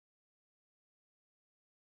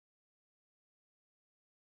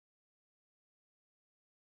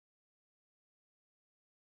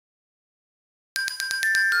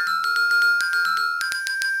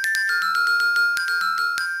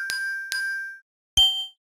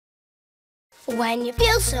When you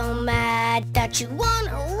feel so mad that you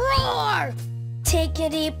wanna roar, take a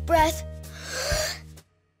deep breath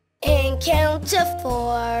and count to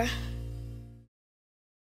 4.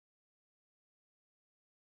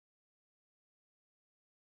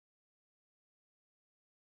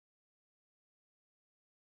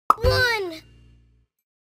 1,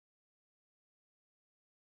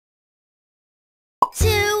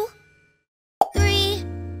 2, 3,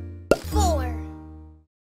 4.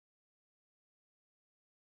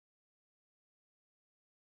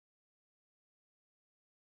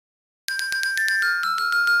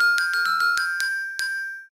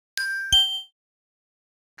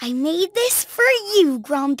 I made this for you,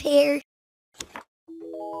 Grandpere.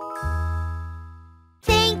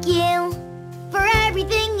 Thank you for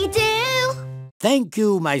everything you do. Thank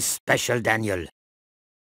you, my special Daniel.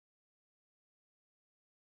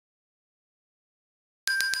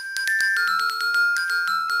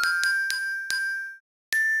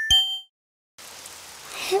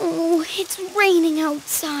 Oh, it's raining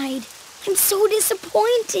outside. I'm so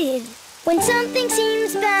disappointed. When something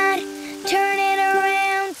seems bad, turn it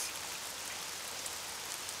around.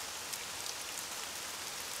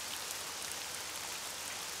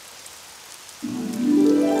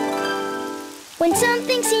 When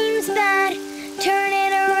something seems bad, turn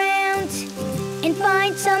it around and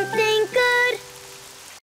find something good.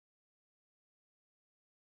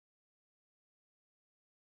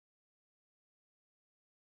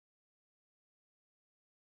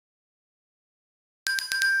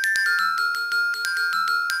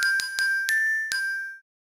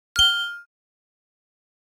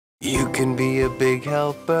 You can be a big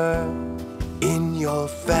helper in your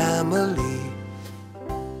family.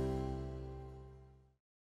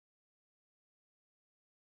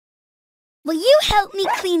 Will you help me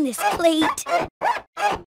clean this plate?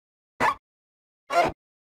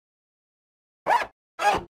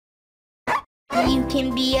 You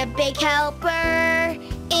can be a big helper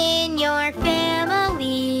in your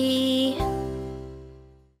family.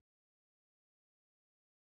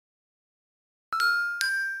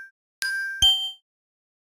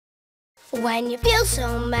 When you feel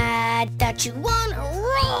so mad that you wanna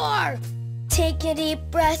roar, take a deep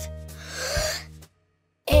breath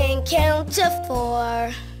and count to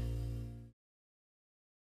 4.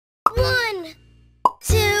 1,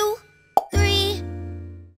 2, 3,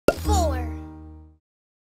 4.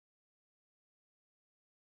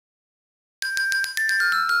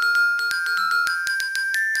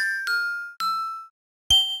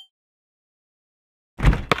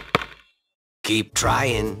 Keep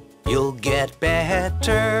trying, you'll get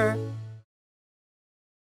better.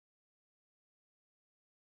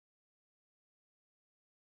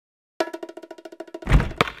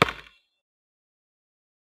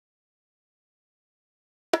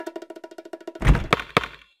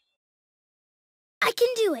 I can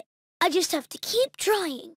do it. I just have to keep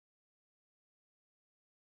trying.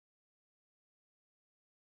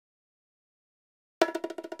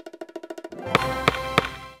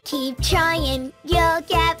 Keep trying, you'll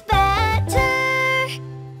get better.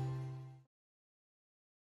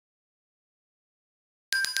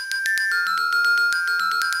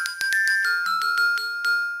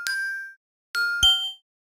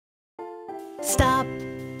 Stop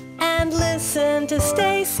and listen to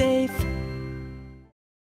stay safe.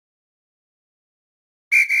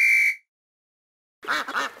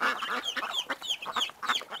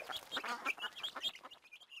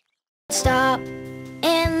 Stop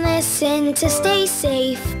and listen to stay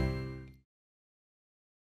safe.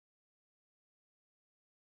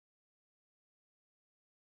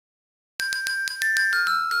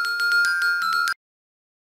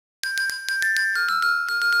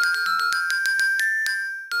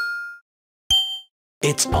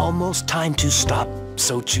 It's almost time to stop,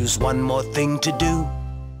 so choose one more thing to do.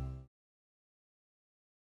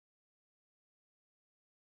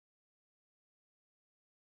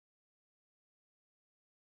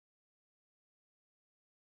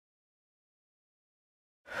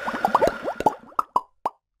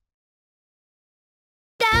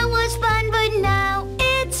 That was fun, but now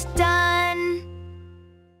it's done.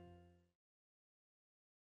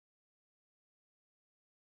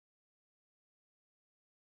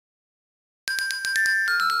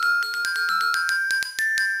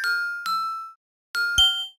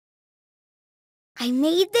 I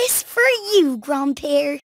made this for you,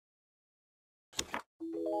 Grandpere.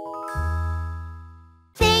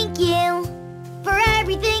 Thank you for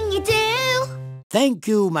everything you do. Thank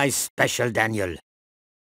you, my special Daniel.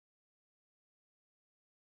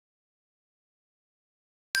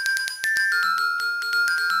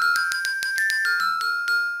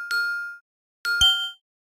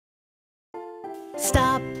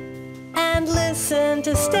 Stop and listen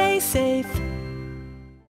to stay safe.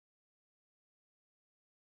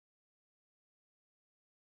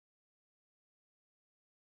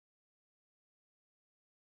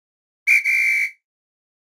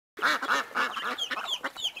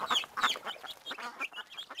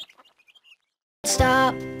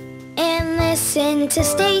 Stop and listen to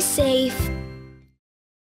stay safe.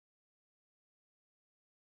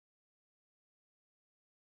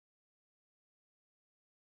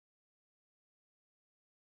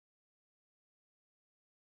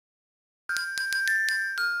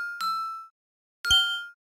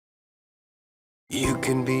 You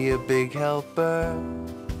can be a big helper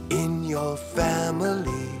in your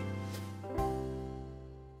family.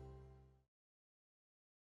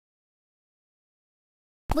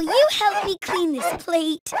 Will you help me clean this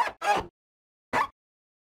plate?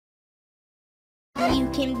 You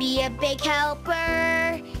can be a big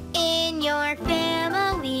helper in your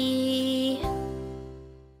family.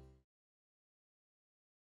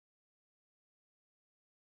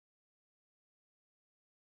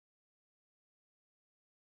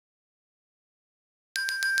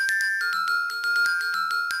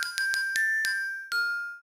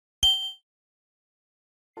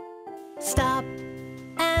 Stop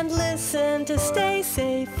and listen to stay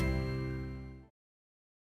safe.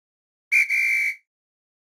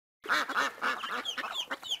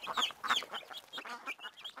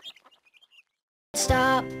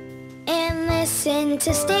 Stop and listen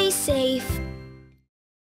to stay safe.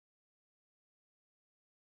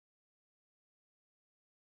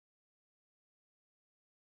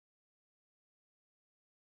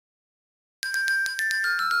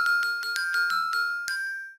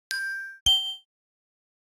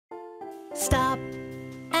 Stop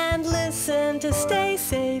and listen to stay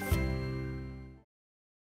safe.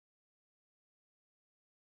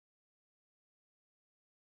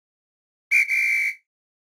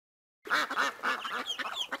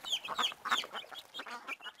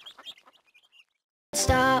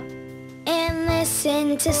 Stop and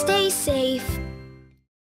listen to stay safe.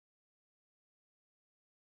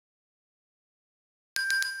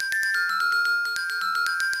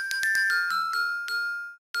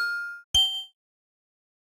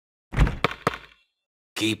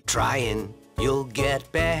 Keep trying, you'll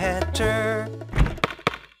get better.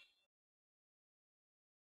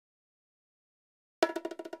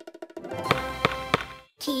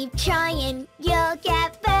 Keep trying, you'll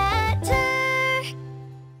get better.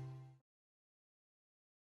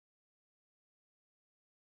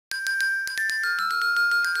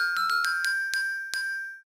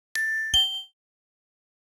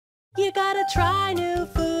 You gotta try new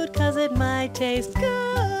food 'cause it might taste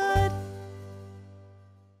good.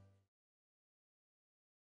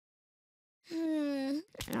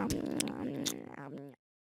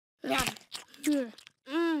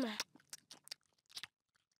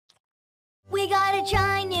 We gotta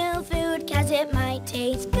try new food 'cause it might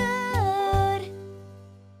taste good.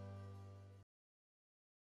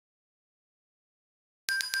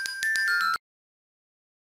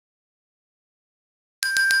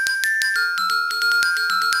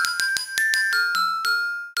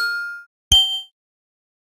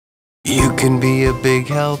 You can be a big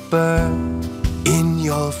helper in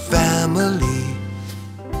your family.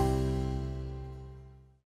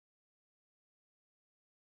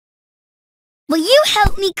 Will you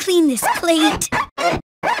help me clean this plate?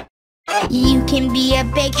 You can be a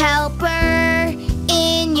big helper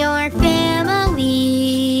in your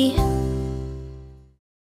family.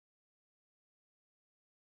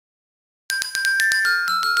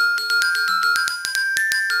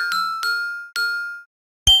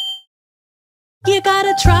 You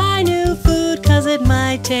gotta try new food 'cause it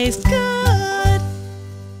might taste good.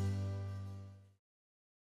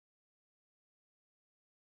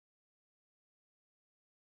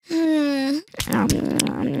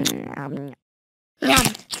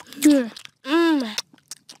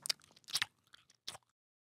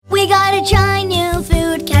 We gotta try new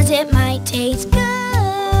food 'cause it might taste good.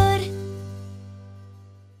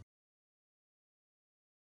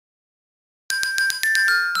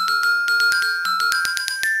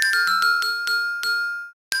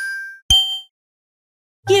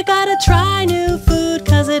 You gotta try new food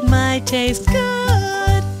 'cause it might taste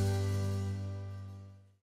good.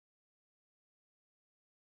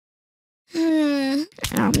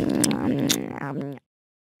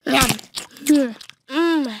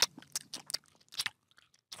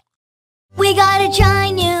 We gotta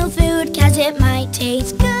try new food 'cause it might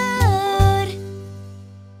taste good.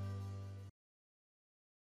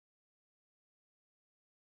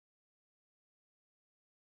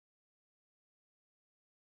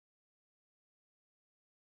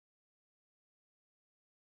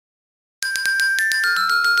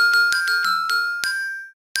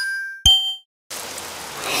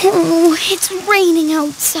 Oh, it's raining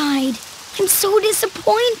outside. I'm so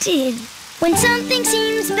disappointed. When something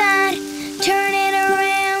seems bad, turn it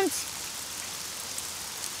around.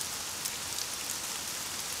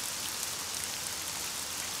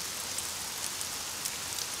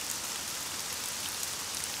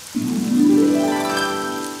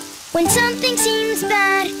 When something seems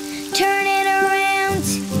bad, turn it around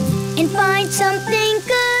and find something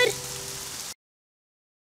good.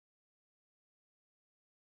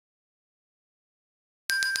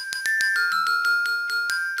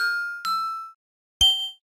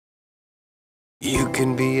 You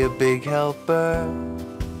can be a big helper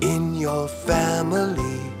in your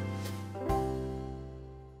family.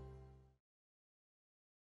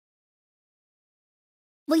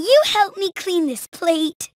 Will you help me clean this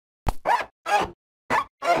plate?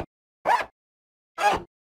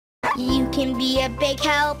 You can be a big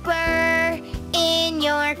helper in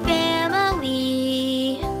your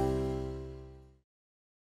family.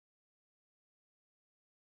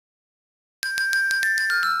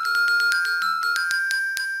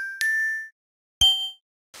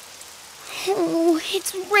 Oh,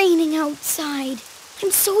 it's raining outside.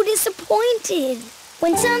 I'm so disappointed.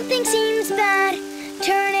 When something seems bad,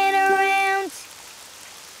 turn it around.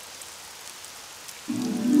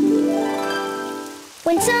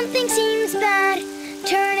 When something seems bad,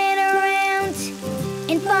 turn it around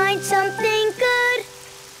and find something good.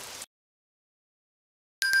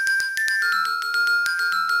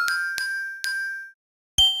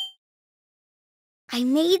 I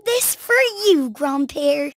made this for you,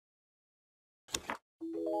 Grandpere.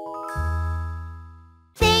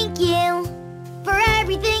 Thank you for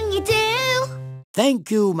everything you do.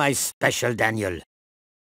 Thank you, my special Daniel.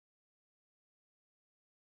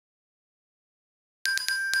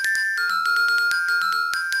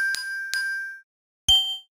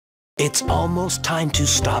 It's almost time to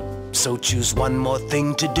stop, so choose one more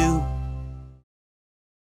thing to do.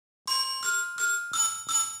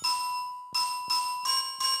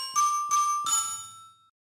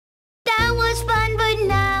 That was fun, but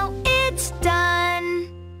now it's done.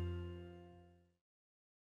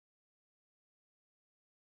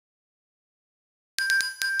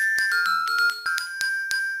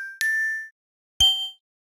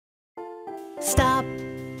 Stop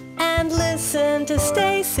and listen to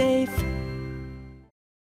stay safe.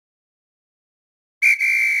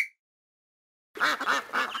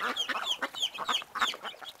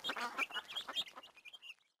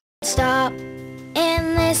 Stop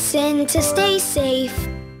and listen to stay safe.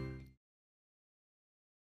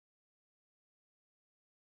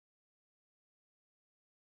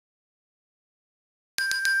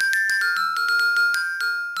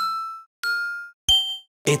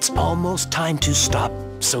 It's almost time to stop,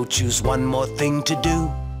 so choose one more thing to do.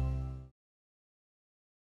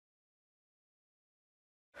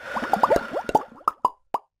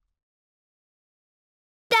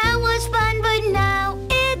 That was fun, but now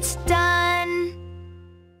it's done.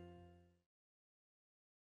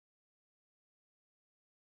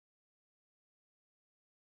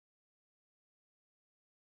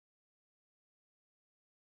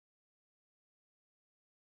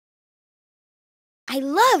 I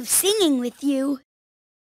love singing with you.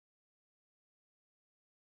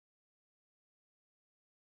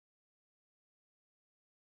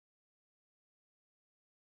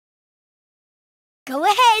 Go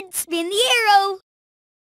ahead, spin the arrow.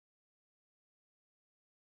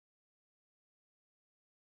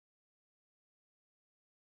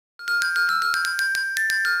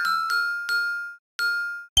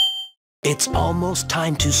 It's almost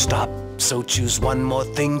time to stop, so choose one more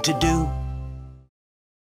thing to do.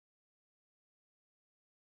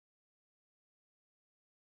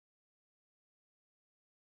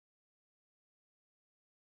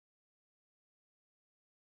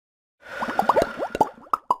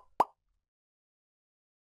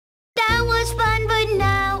 That was fun, but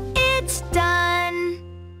now it's done.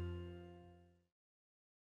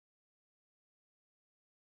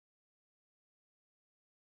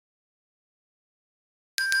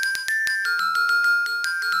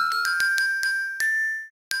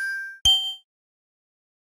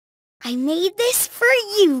 I made this for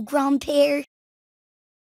you, Grandpere.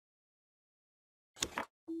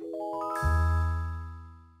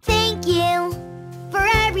 Thank you for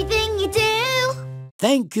everything you do.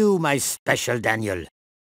 Thank you, my special Daniel.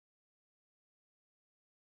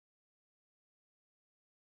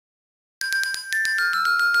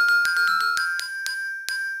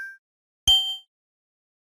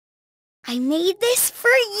 I made this for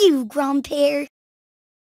you, Grandpere.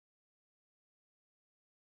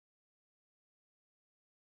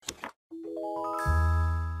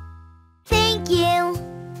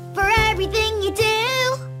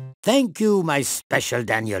 Thank you, my special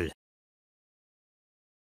Daniel.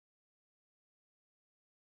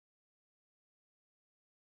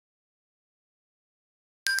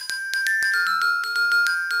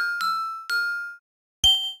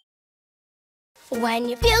 When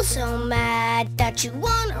you feel so mad that you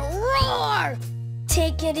wanna roar,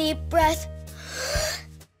 take a deep breath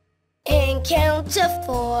and count to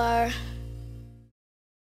 4.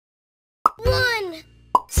 1,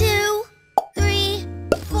 2, 3,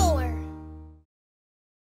 4.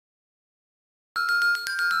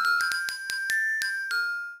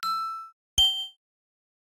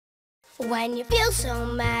 When you feel so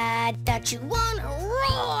mad that you wanna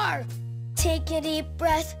roar, take a deep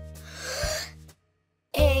breath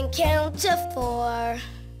and count to 4.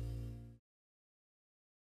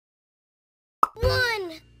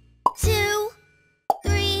 1, 2,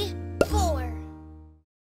 3, 4.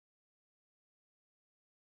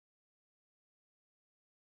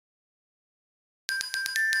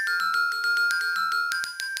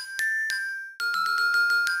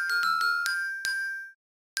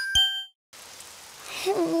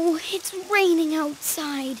 Oh, it's raining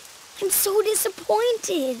outside. I'm so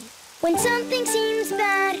disappointed. When something seems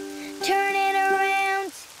bad, turn it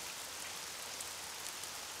around.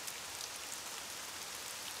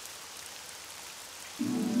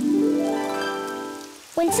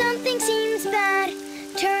 When something seems bad,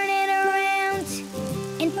 turn it around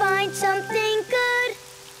and find something good.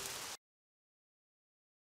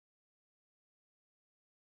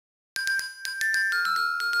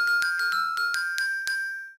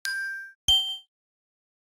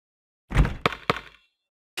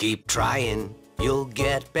 Keep trying, you'll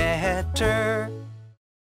get better.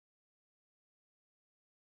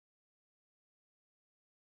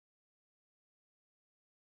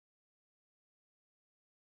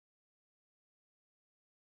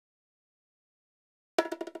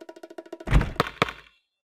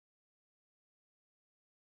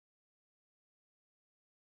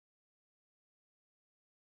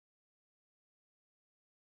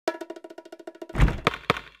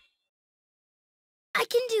 I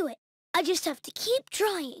can do it. I just have to keep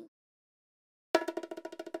trying.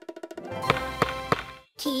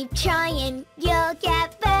 Keep trying, you'll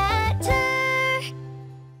get better.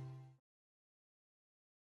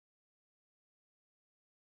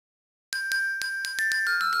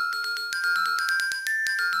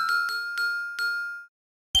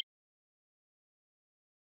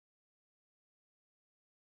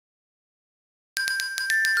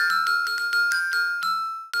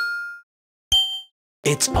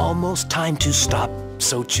 It's almost time to stop,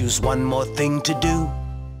 so choose one more thing to do.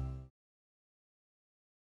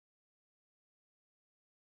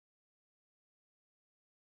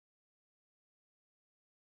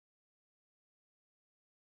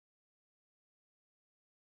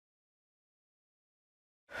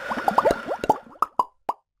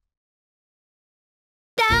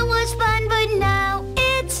 That was fun, but now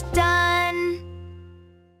it's done.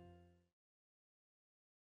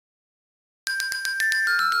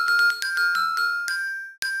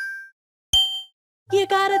 You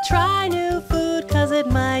gotta try new food 'cause it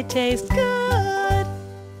might taste good.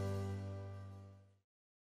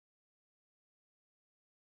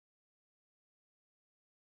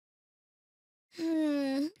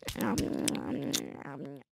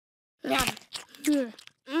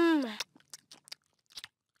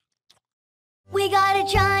 We gotta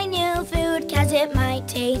try new food 'cause it might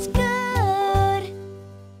taste good.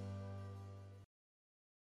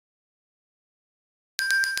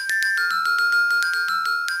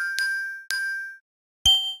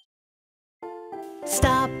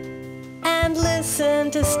 Stop and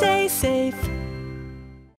listen to stay safe.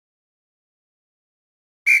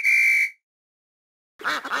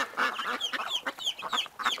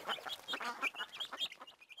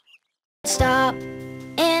 Stop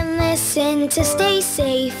and listen to stay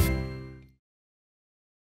safe.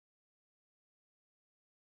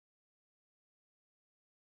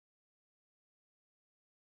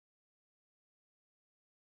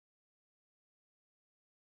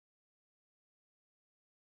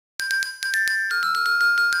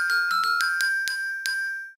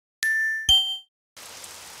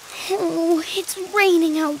 Oh, it's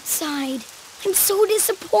raining outside. I'm so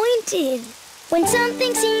disappointed. When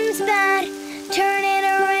something seems bad, turn it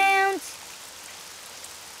around.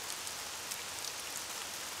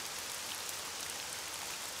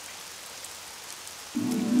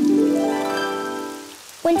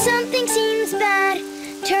 When something seems bad,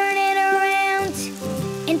 turn it around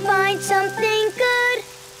and find something good.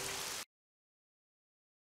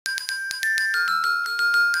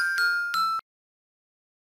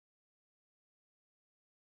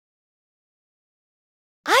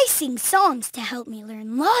 sing songs to help me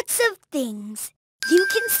learn lots of things. You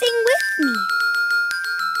can sing with me.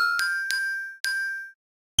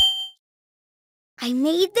 I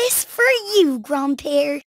made this for you,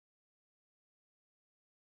 Grandpère.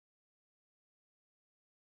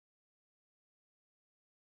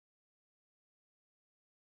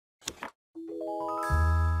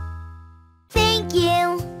 Thank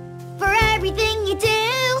you for everything you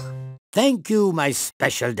do. Thank you, my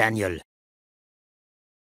special Daniel.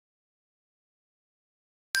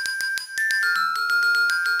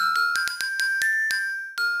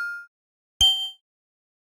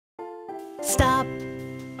 Stop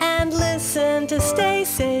and listen to stay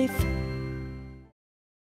safe.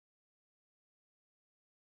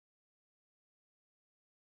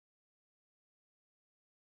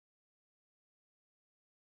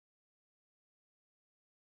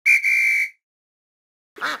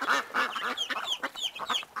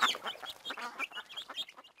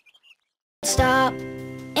 Stop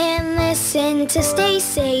and listen to stay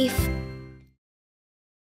safe.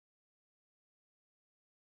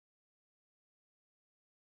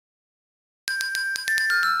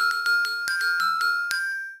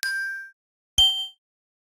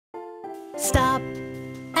 Stop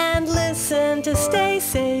and listen to stay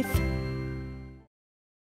safe.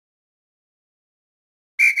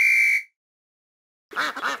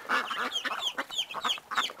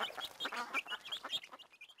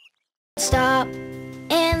 Stop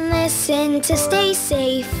and listen to stay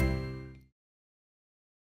safe.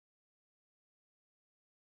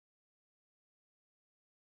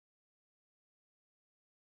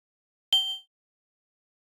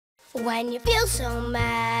 When you feel so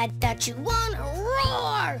mad that you wanna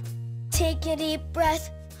roar, take a deep breath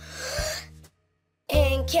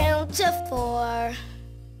and count to 4.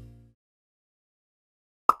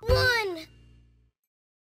 1,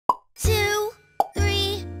 2,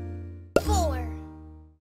 3, 4.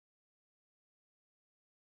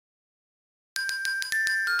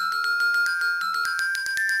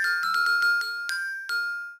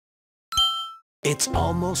 It's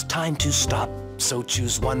almost time to stop, so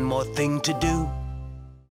choose one more thing to do.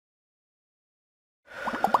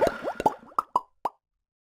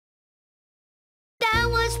 That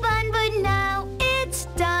was fun, but now it's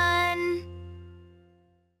done.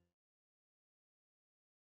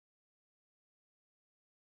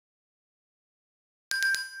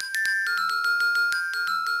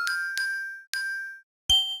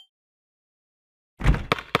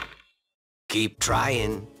 Keep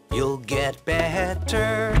trying, you'll get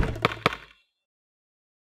better.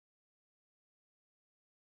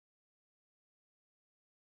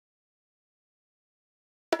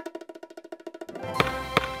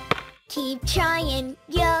 Keep trying,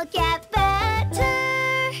 you'll get better.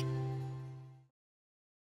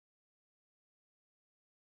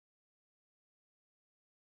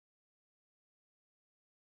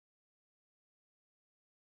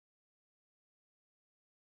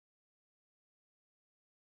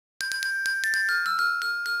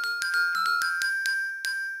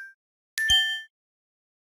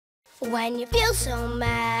 When you feel so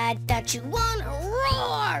mad that you wanna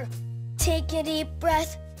roar, take a deep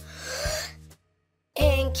breath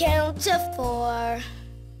and count to 4.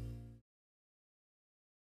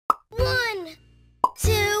 1,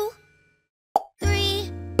 2,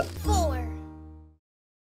 3, 4.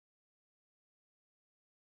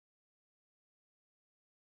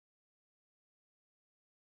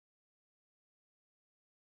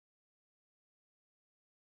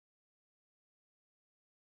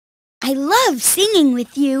 I love singing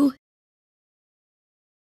with you.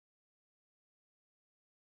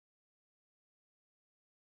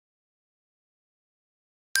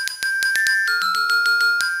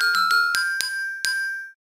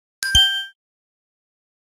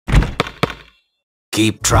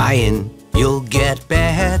 Keep trying, you'll get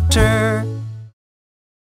better.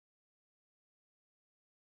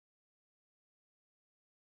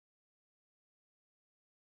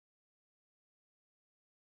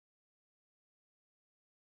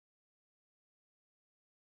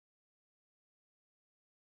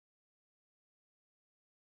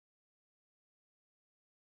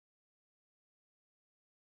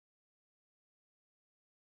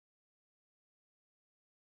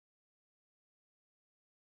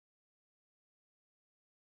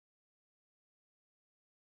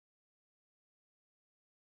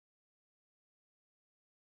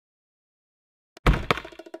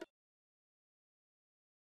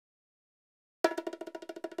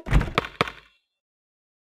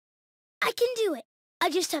 I can do it. I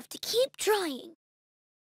just have to keep trying.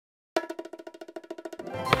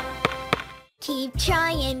 Keep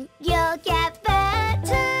trying, you'll get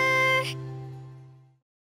better.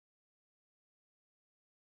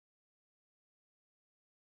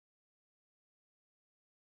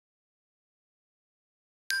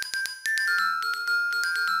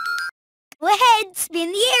 Go ahead,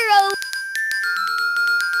 spin the arrow.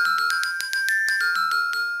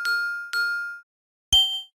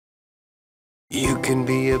 You can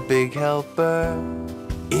be a big helper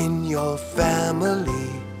in your family.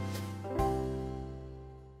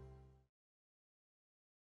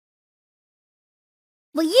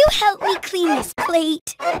 Will you help me clean this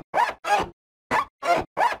plate?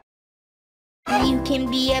 You can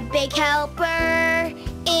be a big helper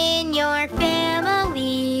in your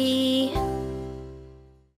family.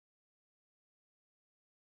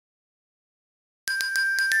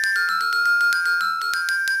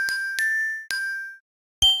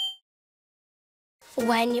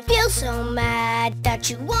 When you feel so mad that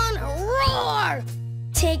you want to roar,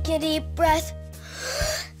 take a deep breath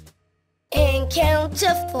and count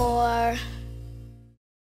to 4.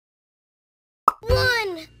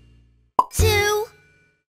 1, 2,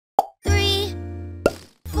 3,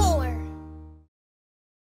 4.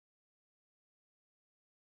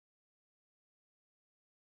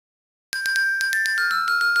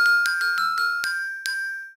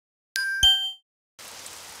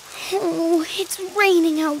 Oh, it's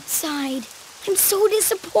raining outside. I'm so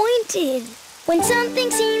disappointed. When something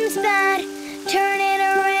seems bad, turn it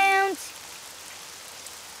around.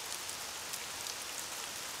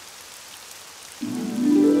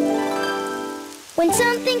 When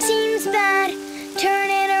something seems bad, turn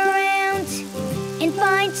it around and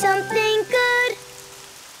find something good.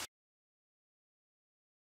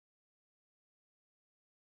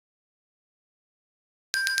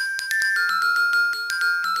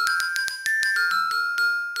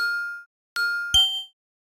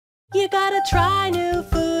 You gotta try new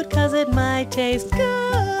food 'cause it might taste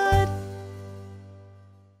good.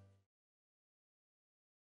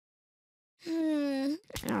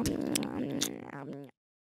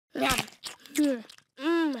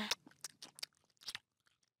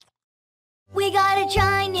 We gotta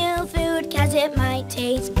try new food 'cause it might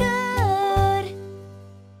taste good.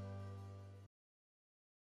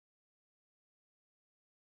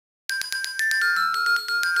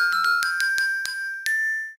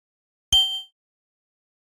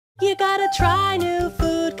 You gotta try new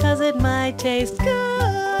food 'cause it might taste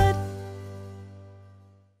good.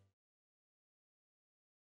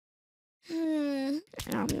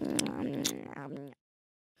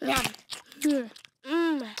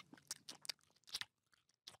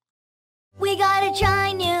 We gotta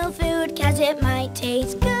try new food 'cause it might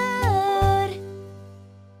taste good.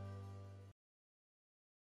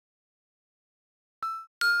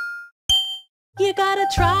 You gotta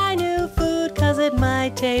try new food 'cause it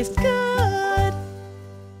might taste good.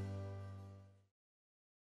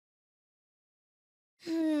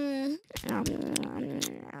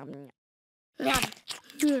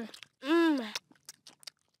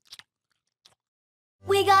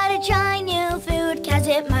 We gotta try new food 'cause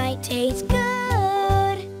it might taste good.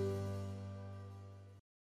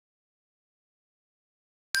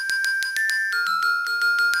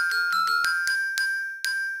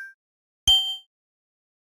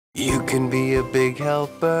 You can be a big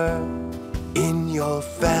helper in your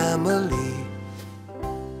family.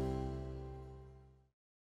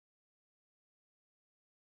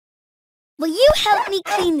 Will you help me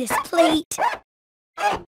clean this plate?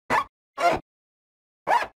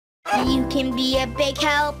 You can be a big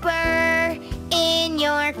helper in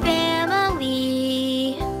your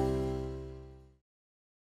family.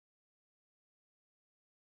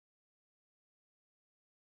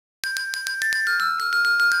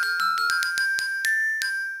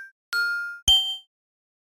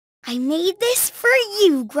 I made this for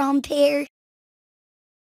you, Grandpere.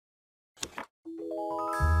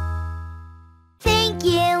 Thank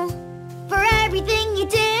you for everything you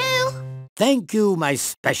do. Thank you, my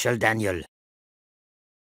special Daniel.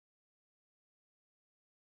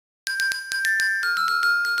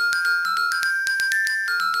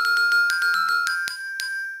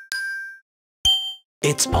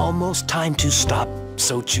 It's almost time to stop,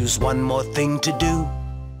 so choose one more thing to do.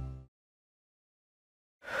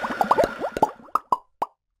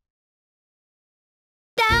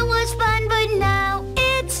 That was fun, but now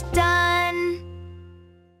it's done.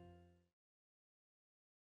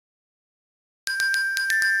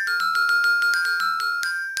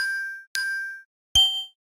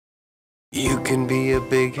 You can be a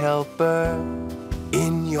big helper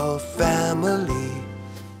in your family.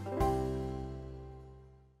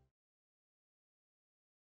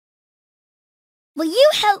 Will you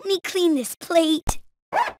help me clean this plate?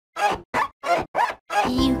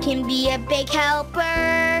 You can be a big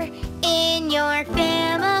helper in your family.